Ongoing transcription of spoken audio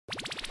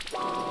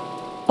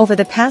Over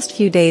the past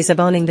few days of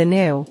owning the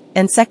new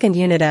and second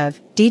unit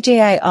of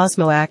DJI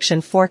Osmo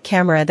Action 4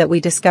 camera that we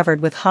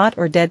discovered with hot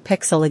or dead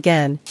pixel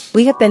again,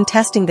 we have been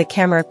testing the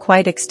camera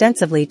quite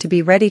extensively to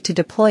be ready to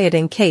deploy it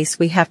in case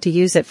we have to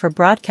use it for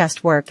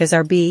broadcast work as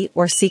our B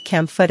or C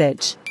cam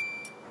footage.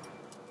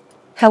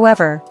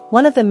 However,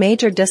 one of the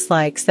major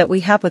dislikes that we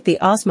have with the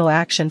Osmo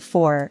Action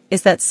 4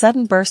 is that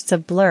sudden bursts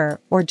of blur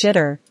or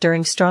jitter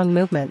during strong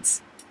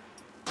movements.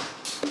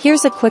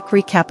 Here's a quick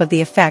recap of the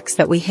effects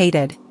that we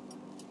hated.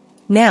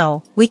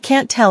 Now, we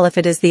can't tell if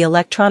it is the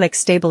electronic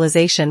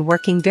stabilization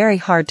working very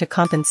hard to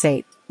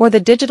compensate, or the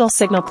digital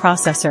signal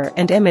processor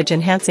and image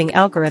enhancing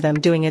algorithm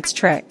doing its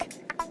trick.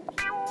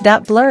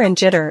 That blur and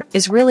jitter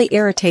is really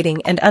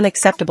irritating and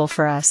unacceptable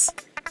for us.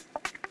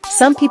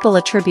 Some people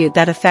attribute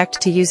that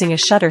effect to using a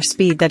shutter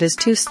speed that is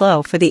too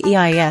slow for the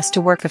EIS to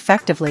work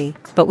effectively,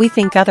 but we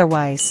think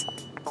otherwise.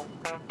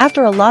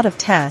 After a lot of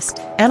tests,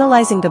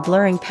 analyzing the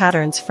blurring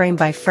patterns frame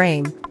by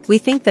frame, we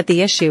think that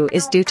the issue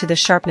is due to the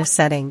sharpness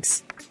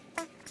settings.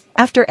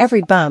 After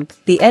every bump,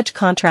 the edge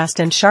contrast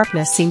and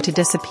sharpness seem to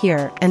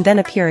disappear and then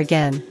appear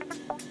again.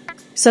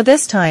 So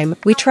this time,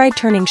 we tried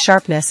turning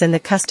sharpness in the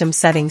custom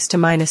settings to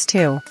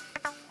 -2.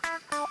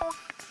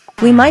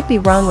 We might be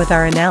wrong with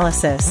our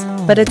analysis,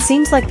 but it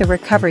seems like the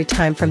recovery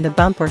time from the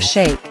bump or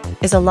shake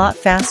is a lot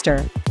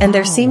faster, and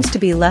there seems to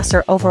be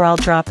lesser overall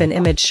drop in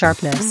image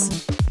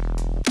sharpness.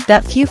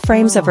 That few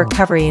frames of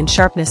recovery in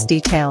sharpness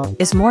detail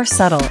is more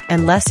subtle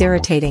and less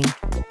irritating.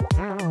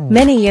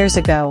 Many years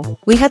ago,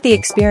 we had the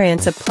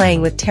experience of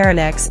playing with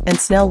Teranex and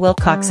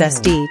Snell-Wilcox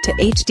SD to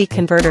HD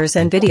converters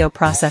and video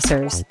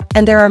processors,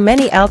 and there are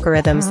many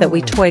algorithms that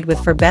we toyed with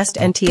for best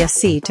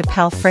NTSC to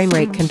PAL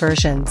framerate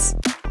conversions.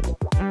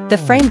 The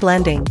frame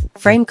blending,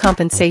 frame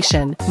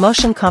compensation,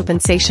 motion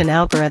compensation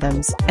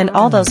algorithms, and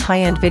all those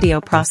high-end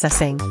video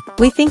processing.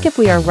 We think if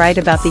we are right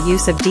about the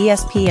use of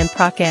DSP and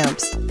proc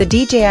amps, the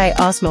DJI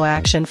Osmo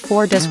Action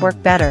 4 does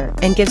work better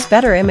and gives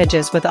better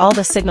images with all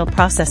the signal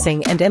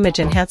processing and image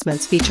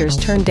enhancements features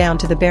turned down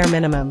to the bare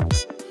minimum.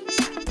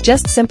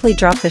 Just simply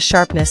drop the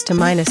sharpness to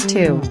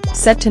 -2,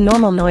 set to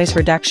normal noise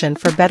reduction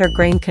for better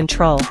grain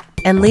control,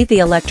 and leave the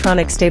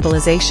electronic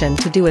stabilization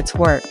to do its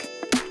work.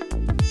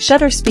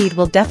 Shutter speed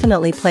will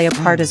definitely play a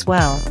part as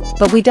well,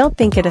 but we don't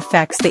think it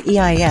affects the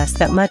EIS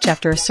that much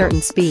after a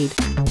certain speed.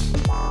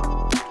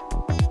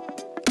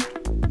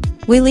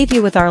 We leave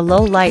you with our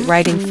low light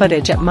riding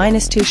footage at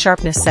 -2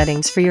 sharpness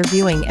settings for your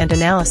viewing and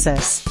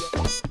analysis.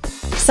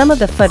 Some of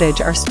the footage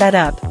are sped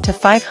up to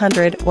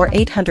 500 or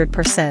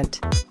 800%.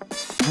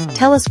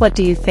 Tell us, what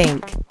do you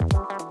think?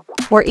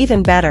 Or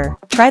even better,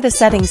 try the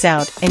settings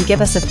out and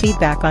give us a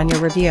feedback on your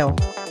review.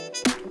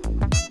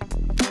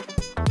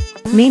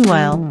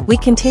 Meanwhile, we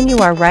continue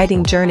our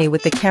riding journey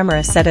with the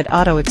camera set at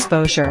auto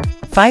exposure,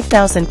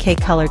 5000K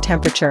color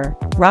temperature,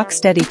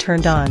 RockSteady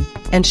turned on,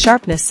 and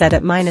sharpness set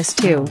at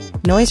 -2,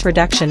 noise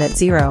reduction at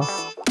 0.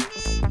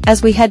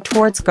 As we head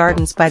towards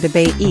Gardens by the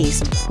Bay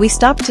East, we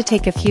stop to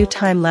take a few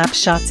time-lapse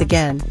shots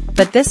again,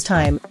 but this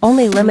time,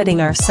 only limiting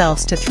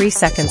ourselves to 3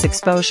 seconds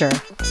exposure.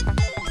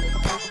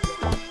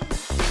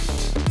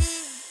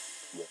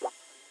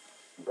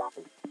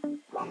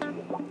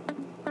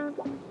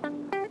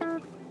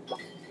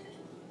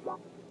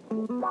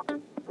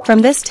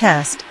 From this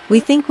test, we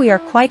think we are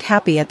quite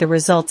happy at the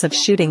results of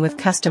shooting with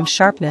custom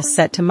sharpness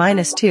set to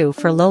 -2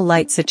 for low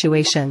light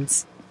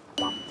situations.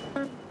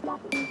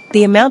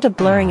 The amount of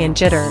blurring and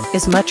jitter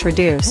is much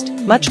reduced,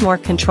 much more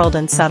controlled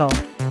and subtle.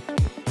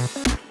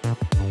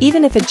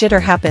 Even if a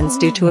jitter happens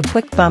due to a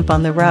quick bump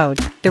on the road,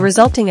 the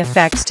resulting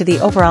effects to the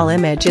overall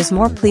image is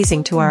more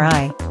pleasing to our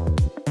eye.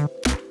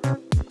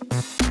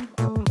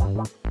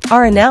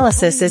 Our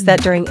analysis is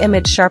that during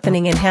image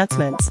sharpening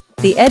enhancements,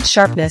 the edge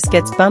sharpness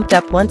gets bumped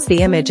up once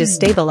the image is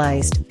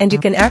stabilized, and you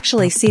can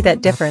actually see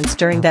that difference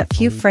during that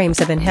few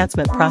frames of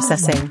enhancement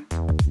processing.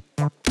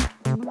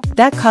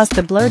 That caused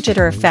the blur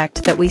jitter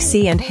effect that we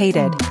see and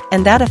hated,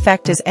 and that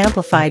effect is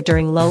amplified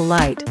during low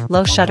light,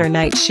 low shutter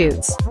night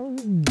shoots.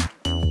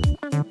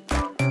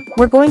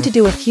 We're going to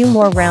do a few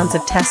more rounds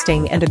of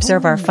testing and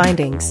observe our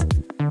findings.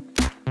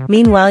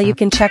 Meanwhile, you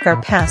can check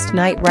our past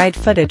night ride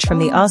footage from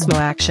the Osmo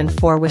Action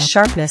 4 with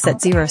sharpness at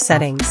 0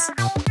 settings.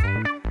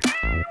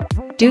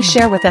 Do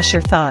share with us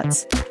your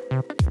thoughts.